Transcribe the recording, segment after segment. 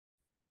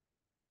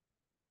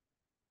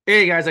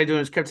Hey guys, how you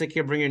doing? It's Kevtech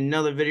here, bringing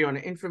another video on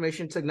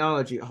information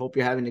technology. I hope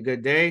you're having a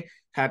good day.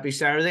 Happy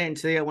Saturday! And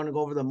today I want to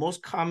go over the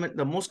most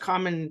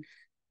common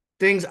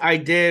things I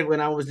did when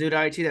I was new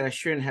to IT that I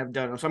shouldn't have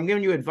done. So I'm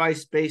giving you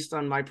advice based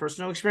on my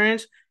personal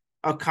experience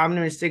of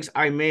common mistakes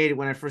I made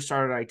when I first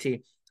started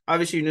IT.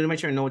 Obviously, you're new to my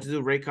channel, know what to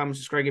do. Rate, comment,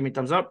 subscribe, give me a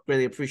thumbs up.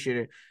 Really appreciate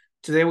it.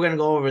 Today we're gonna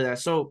go over that.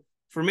 So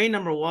for me,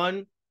 number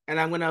one, and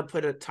I'm gonna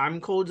put a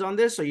time codes on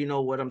this so you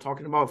know what I'm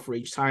talking about for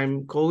each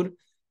time code.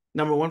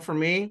 Number one for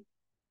me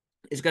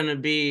is gonna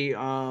be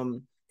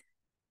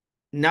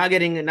not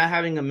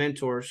having a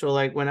mentor. So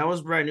like when I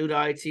was brand new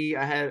to IT,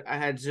 I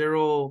had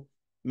zero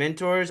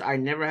mentors. I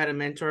never had a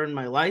mentor in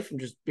my life. I'm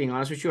just being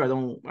honest with you. I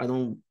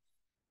don't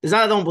it's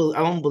not I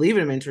don't believe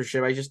in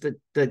mentorship. I just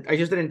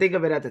didn't think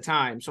of it at the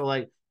time. So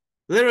like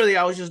literally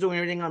I was just doing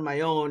everything on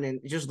my own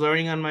and just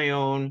learning on my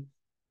own,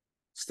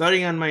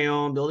 studying on my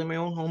own, building my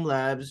own home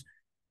labs.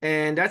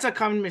 And that's a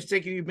common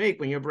mistake you make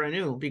when you're brand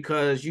new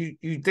because you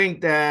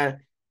think that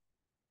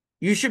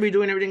you should be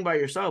doing everything by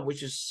yourself,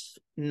 which is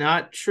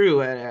not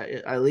true.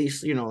 At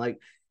least, like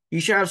you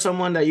should have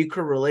someone that you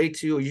could relate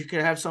to, or you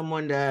could have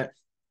someone that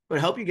would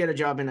help you get a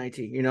job in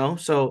IT.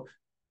 So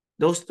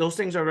those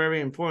things are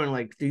very important.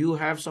 Like, do you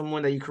have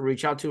someone that you could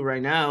reach out to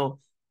right now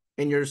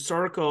in your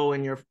circle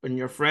and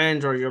your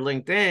friends or your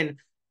LinkedIn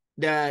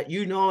that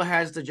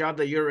has the job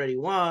that you already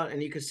want,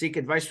 and you could seek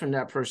advice from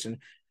that person.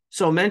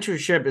 So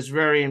mentorship is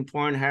very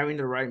important. Having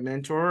the right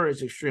mentor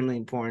is extremely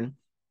important.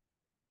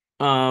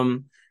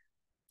 Um,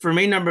 for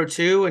me, number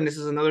two, and this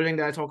is another thing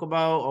that I talk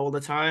about all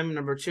the time.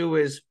 Number two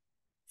is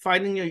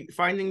finding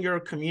your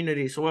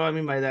community. So what do I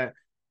mean by that?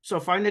 So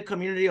find a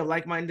community of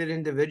like-minded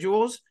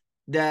individuals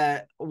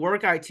that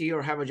work IT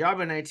or have a job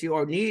in IT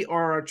or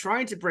are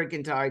trying to break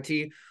into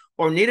IT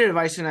or need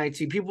advice in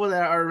IT. People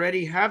that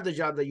already have the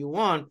job that you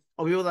want,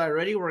 or people that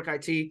already work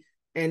IT.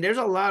 And there's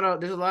a lot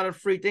of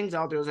free things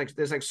out there.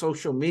 There's like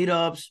social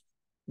meetups,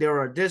 there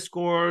are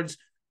Discords,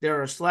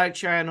 there are Slack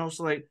channels.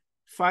 So like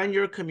find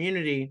your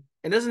community.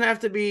 It doesn't have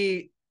to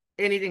be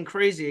anything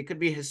crazy. It could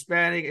be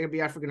Hispanic, it could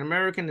be African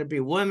American, it could be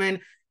women,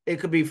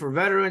 it could be for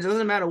veterans. It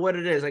doesn't matter what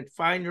it is. Like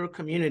find your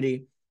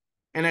community.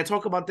 And I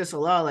talk about this a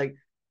lot. Like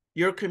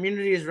your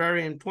community is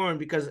very important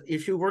because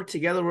if you work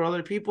together with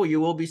other people, you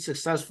will be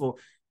successful.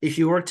 If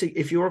you work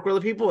with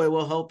other people, it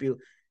will help you.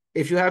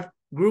 If you have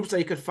groups that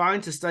you could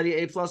find to study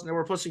A plus,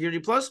 Network plus, Security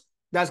plus,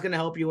 that's going to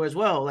help you as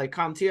well. Like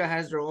CompTIA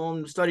has their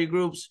own study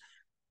groups.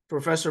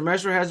 Professor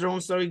Messer has their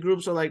own study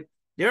group. So like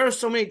there are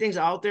so many things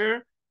out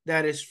there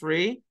that is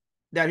free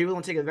that people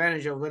don't take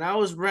advantage of. When I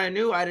was brand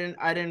new, I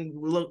didn't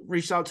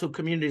reach out to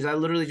communities. I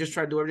literally just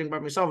tried to do everything by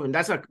myself, and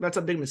that's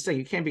a big mistake.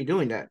 You can't be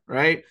doing that,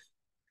 right?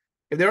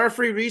 If there are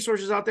free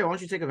resources out there, why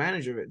don't you take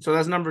advantage of it? So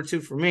that's number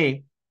two for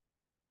me.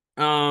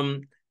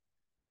 Um,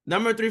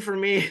 number three for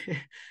me,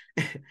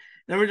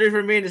 number three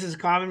for me, this is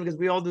common because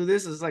we all do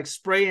this, is like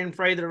spray and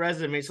pray the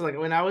resume. So like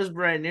when I was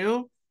brand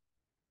new,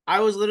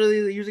 I was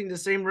literally using the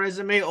same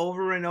resume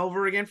over and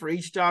over again for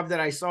each job that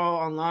I saw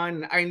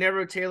online. I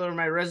never tailor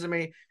my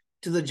resume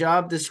to the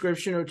job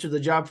description or to the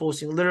job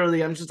posting.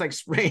 Literally, I'm just like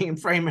spraying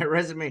and praying my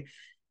resume.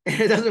 And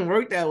it doesn't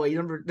work that way.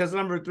 That's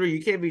number three.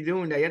 You can't be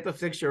doing that. You have to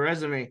fix your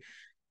resume.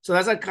 So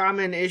that's a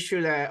common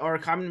issue or a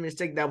common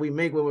mistake that we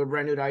make when we're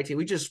brand new to IT.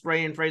 We just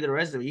spray and pray the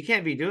resume. You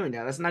can't be doing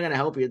that. That's not going to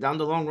help you. Down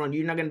the long run,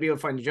 you're not going to be able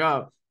to find a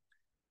job.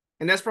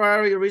 And that's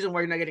probably the reason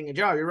why you're not getting a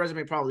job. Your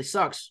resume probably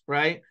sucks,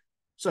 right?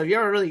 So if you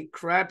have a really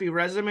crappy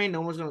resume,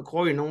 no one's gonna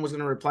call you, no one's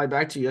gonna reply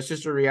back to you. That's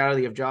just the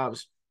reality of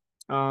jobs.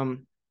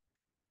 Um,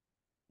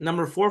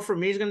 Number four for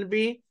me is gonna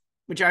be,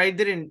 which I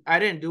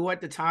didn't do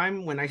at the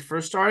time when I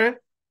first started,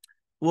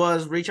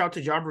 was reach out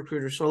to job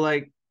recruiters. So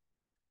like,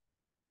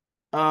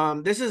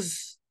 this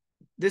is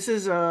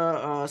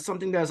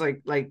something that's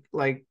like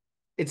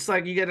it's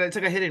like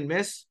a hit and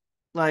miss.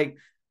 Like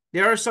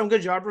there are some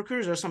good job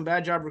recruiters, there's some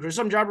bad job recruiters.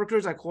 Some job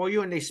recruiters that call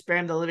you and they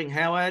spam the living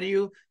hell out of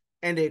you,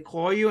 and they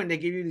call you and they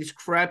give you these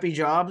crappy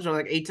jobs or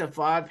like 8 to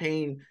 5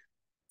 paying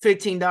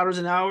 $15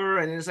 an hour,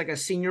 and it's like a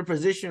senior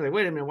position. You're like,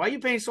 wait a minute, why are you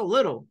paying so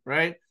little?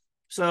 Right.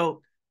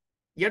 So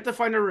you have to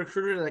find a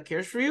recruiter that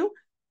cares for you,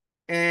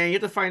 and you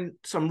have to find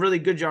some really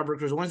good job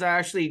recruiters, ones that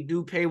actually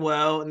do pay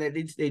well and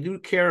they do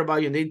care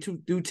about you and they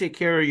do take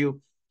care of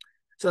you.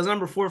 So that's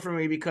number four for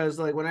me because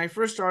like when I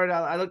first started,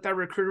 I looked at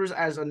recruiters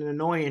as an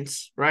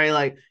annoyance, right?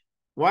 Like,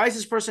 why is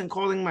this person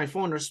calling my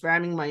phone or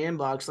spamming my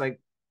inbox? Like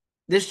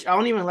this, I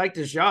don't even like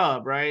this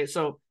job, right?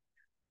 So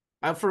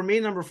for me,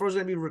 number four is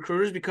going to be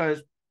recruiters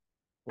because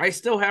I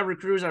still have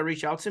recruiters that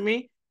reach out to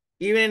me,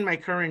 even in my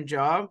current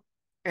job,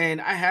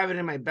 and I have it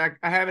in my back.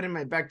 I have it in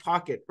my back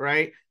pocket,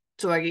 right?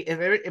 So like,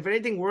 if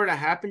anything were to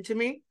happen to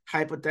me,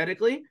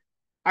 hypothetically,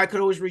 I could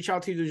always reach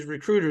out to these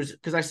recruiters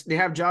because they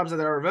have jobs that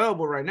are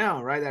available right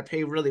now, right? That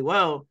pay really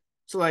well.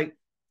 So like,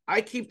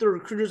 I keep the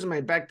recruiters in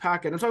my back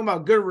pocket. I'm talking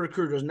about good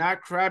recruiters,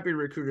 not crappy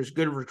recruiters.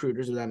 Good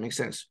recruiters, if that makes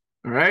sense.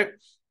 All right.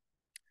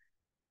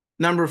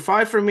 Number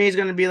five for me is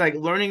going to be like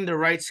learning the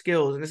right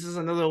skills. And this is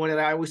another one that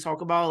I always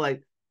talk about.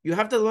 Like, you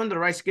have to learn the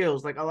right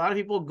skills. Like, a lot of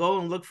people go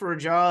and look for a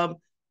job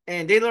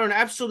and they learn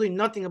absolutely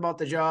nothing about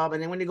the job.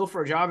 And then when they go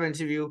for a job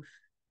interview,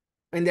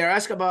 and they're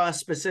asked about a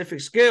specific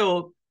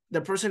skill,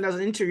 the person does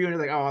an interview and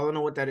they're like, oh, I don't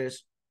know what that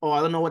is. Oh,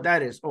 I don't know what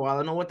that is. Oh, I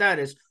don't know what that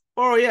is.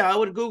 Oh yeah, I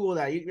would Google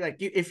that.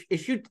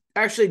 If you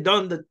actually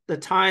done the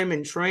time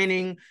and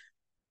training,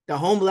 the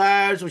home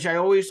labs, which I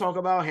always talk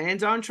about,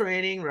 hands-on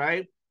training,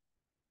 right?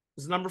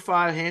 It's number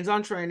 5,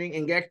 hands-on training,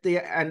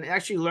 and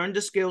actually learn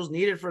the skills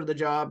needed for the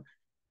job.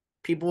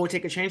 People will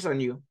take a chance on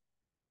you.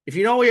 If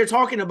you know what you're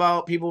talking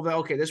about, people will be,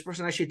 okay, this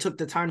person actually took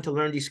the time to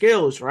learn these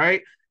skills,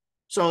 right?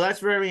 So that's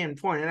very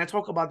important. And I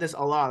talk about this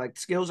a lot. Like,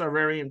 skills are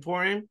very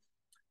important.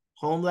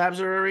 Home labs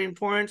are very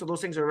important. So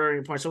those things are very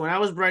important. So when I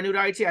was brand new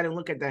to IT, I didn't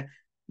look at that.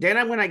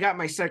 Then when I got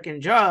my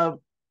second job,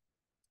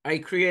 I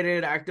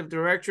created Active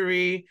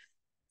Directory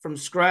from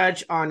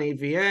scratch on a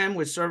VM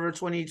with Server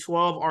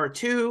 2012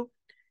 R2.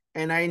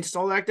 And I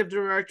installed Active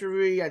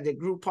Directory. I did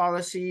group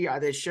policy. I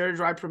did shared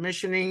drive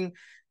permissioning.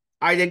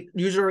 I did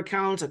user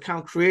accounts,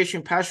 account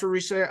creation, password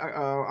reset,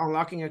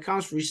 unlocking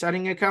accounts,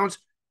 resetting accounts,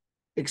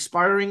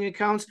 expiring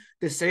accounts,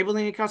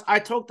 disabling accounts. I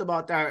talked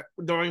about that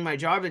during my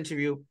job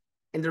interview.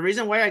 And the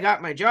reason why I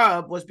got my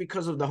job was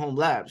because of the home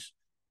labs.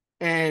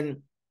 And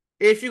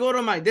if you go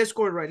to my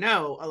Discord right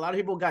now, a lot of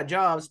people got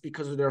jobs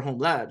because of their home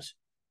labs.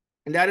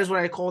 And that is what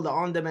I call the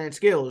on-demand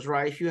skills,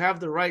 right? If you have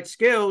the right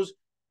skills,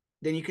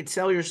 then you could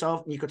sell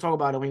yourself and you could talk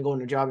about it when you go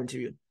in a job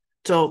interview.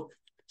 So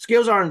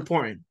skills are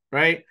important,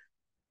 right?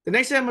 The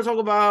next thing I'm going to talk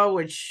about,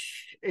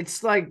 which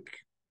it's like,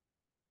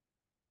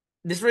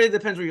 this really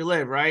depends where you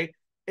live, right?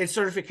 It's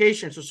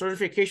certification. So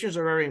certifications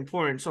are very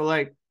important. So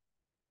like,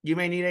 you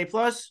may need A+,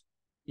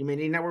 you may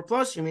need Network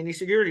Plus, you may need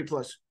Security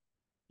Plus.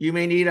 You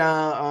may need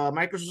a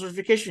Microsoft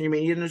certification. You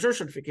may need an Azure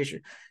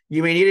certification.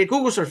 You may need a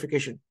Google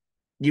certification.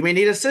 You may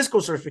need a Cisco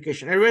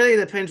certification. It really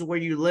depends where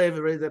you live.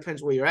 It really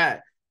depends where you're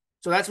at.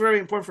 So that's very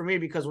important for me,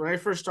 because when I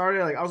first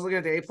started, like, I was looking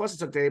at the A+, I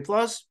took the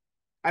A+.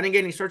 I didn't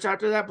get any certs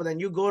after that, but then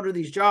you go to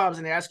these jobs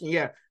and they're asking,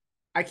 yeah,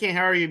 I can't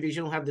hire you because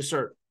you don't have the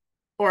cert.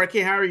 Or I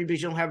can't hire you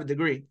because you don't have a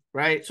degree,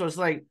 right? So it's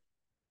like,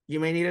 you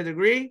may need a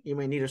degree, you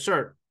may need a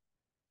cert.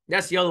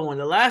 That's the other one.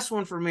 The last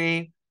one for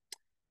me,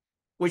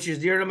 which is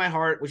dear to my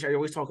heart, which I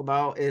always talk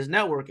about, is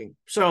networking.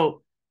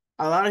 So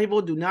a lot of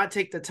people do not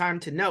take the time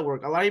to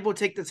network. A lot of people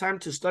take the time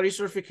to study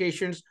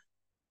certifications,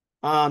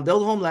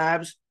 build home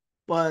labs,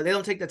 but they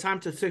don't take the time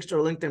to fix their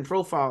LinkedIn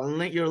profile.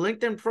 And your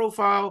LinkedIn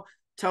profile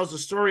tells a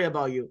story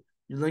about you.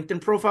 Your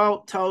LinkedIn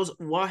profile tells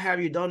what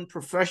have you done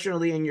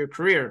professionally in your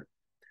career.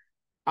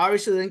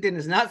 Obviously, LinkedIn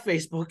is not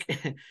Facebook.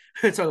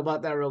 We'll talk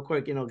about that real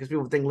quick, because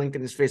people think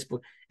LinkedIn is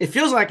Facebook. It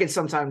feels like it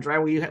sometimes, right?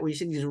 Where you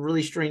see these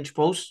really strange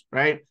posts,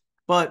 right?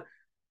 But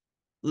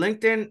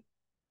LinkedIn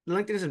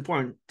is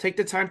important. Take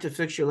the time to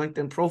fix your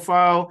LinkedIn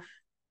profile,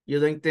 your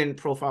LinkedIn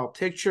profile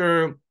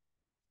picture,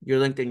 your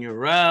LinkedIn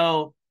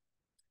URL,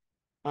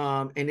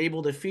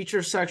 enable the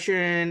feature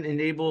section,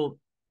 enable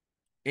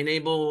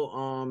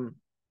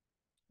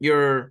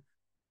your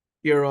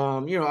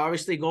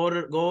obviously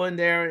go in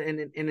there and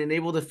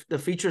enable the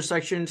feature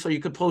section so you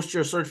could post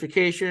your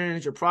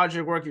certifications, your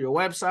project work, your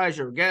websites,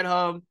 your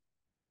GitHub,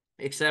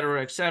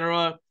 etc.,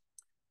 etc.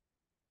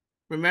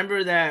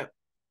 Remember that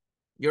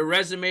your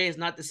resume is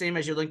not the same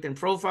as your LinkedIn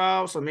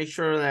profile, so make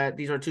sure that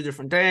these are two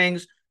different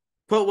things.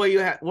 Put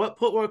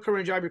what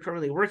current job you're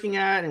currently working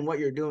at and what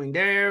you're doing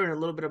there, and a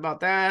little bit about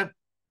that.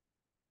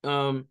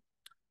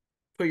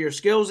 Put your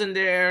skills in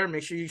there.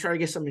 Make sure you try to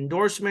get some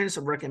endorsements,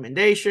 some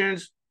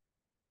recommendations.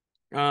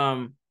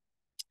 And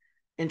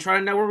try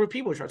to network with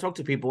people, try to talk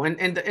to people.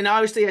 And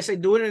obviously I say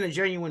do it in a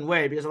genuine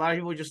way, because a lot of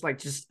people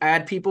just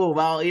add people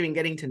without even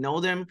getting to know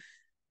them.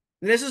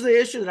 And this is the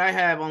issue that I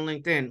have on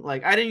LinkedIn.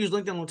 Like, I didn't use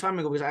LinkedIn a long time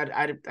ago because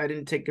I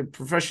didn't take it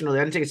professionally.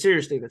 I didn't take it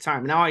seriously at the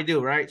time. Now I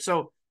do, right?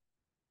 So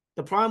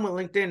the problem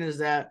with LinkedIn is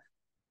that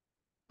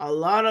a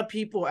lot of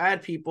people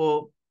add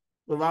people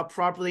without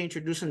properly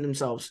introducing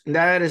themselves. And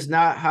that is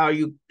not how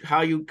you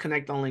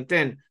connect on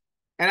LinkedIn.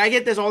 And I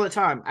get this all the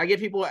time. I get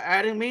people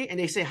adding me and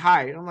they say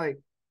hi. And I'm like,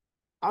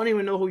 I don't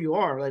even know who you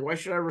are. Like, why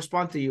should I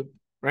respond to you?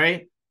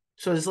 Right?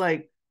 So it's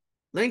like,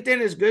 LinkedIn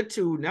is good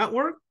to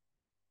network.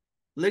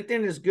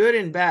 LinkedIn is good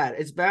and bad.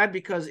 It's bad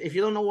because if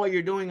you don't know what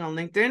you're doing on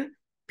LinkedIn,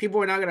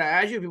 people are not going to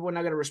add you. People are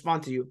not going to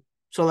respond to you.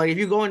 So like, if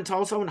you go and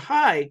tell someone,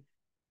 hi,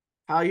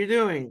 how you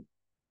doing?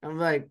 I'm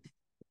like,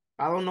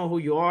 I don't know who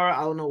you are.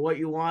 I don't know what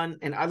you want.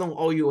 And I don't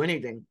owe you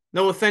anything.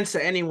 No offense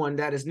to anyone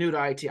that is new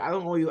to IT. I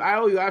owe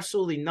you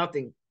absolutely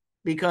nothing,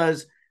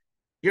 because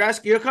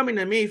you're coming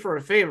to me for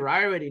a favor.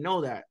 I already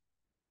know that.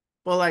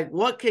 But like,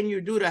 what can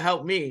you do to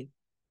help me?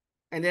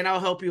 And then I'll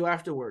help you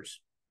afterwards.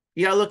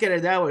 You gotta look at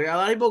it that way. A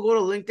lot of people go to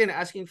LinkedIn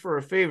asking for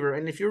a favor.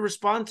 And if you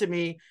respond to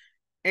me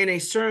in a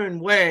certain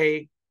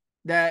way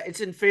that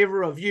it's in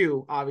favor of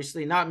you,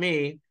 obviously, not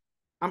me,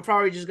 I'm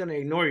probably just gonna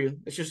ignore you.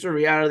 It's just the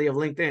reality of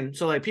LinkedIn.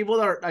 So like, people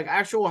that are like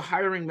actual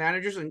hiring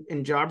managers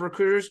and job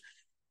recruiters,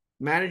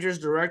 managers,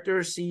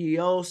 directors,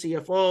 CEO,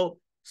 CFO,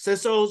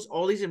 CISOs,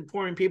 all these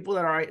important people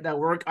that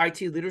work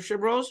IT leadership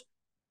roles.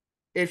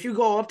 If you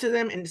go up to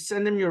them and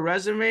send them your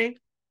resume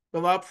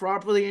without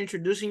properly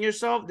introducing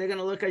yourself, they're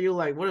gonna look at you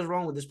like, what is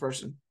wrong with this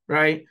person,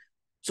 right?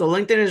 So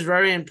LinkedIn is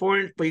very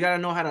important, but you gotta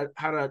know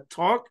how to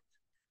talk.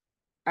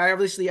 I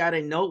obviously add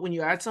a note when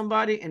you add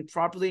somebody and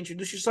properly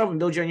introduce yourself and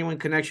build genuine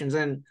connections.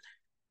 And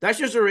that's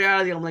just the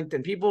reality on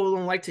LinkedIn. People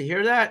don't like to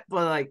hear that,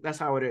 but like that's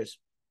how it is.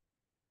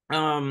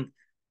 Um,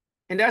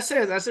 and that's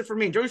it. That's it for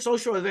me. During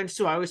social events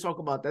too, I always talk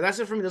about that. That's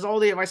it for me. That's all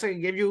the advice I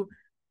can give you.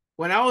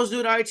 When I was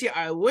doing IT,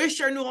 I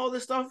wish I knew all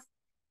this stuff.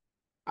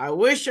 I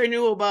wish I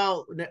knew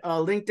about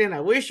LinkedIn.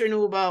 I wish I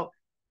knew about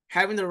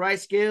having the right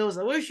skills.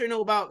 I wish I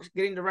knew about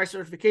getting the right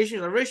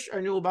certifications. I wish I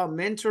knew about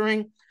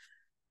mentoring.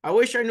 I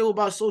wish I knew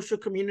about social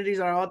communities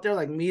that are out there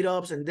like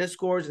meetups and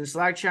discords and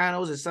Slack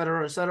channels, et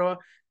cetera, et cetera.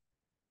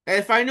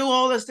 If I knew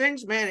all those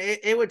things, man,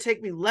 it would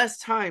take me less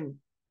time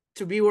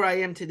to be where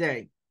I am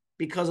today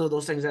because of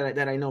those things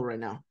that I know right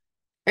now.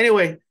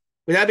 Anyway,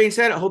 with that being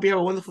said, I hope you have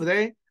a wonderful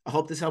day. I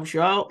hope this helps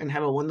you out and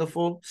have a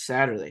wonderful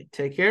Saturday.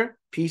 Take care.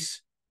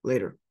 Peace.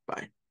 Later.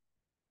 Bye.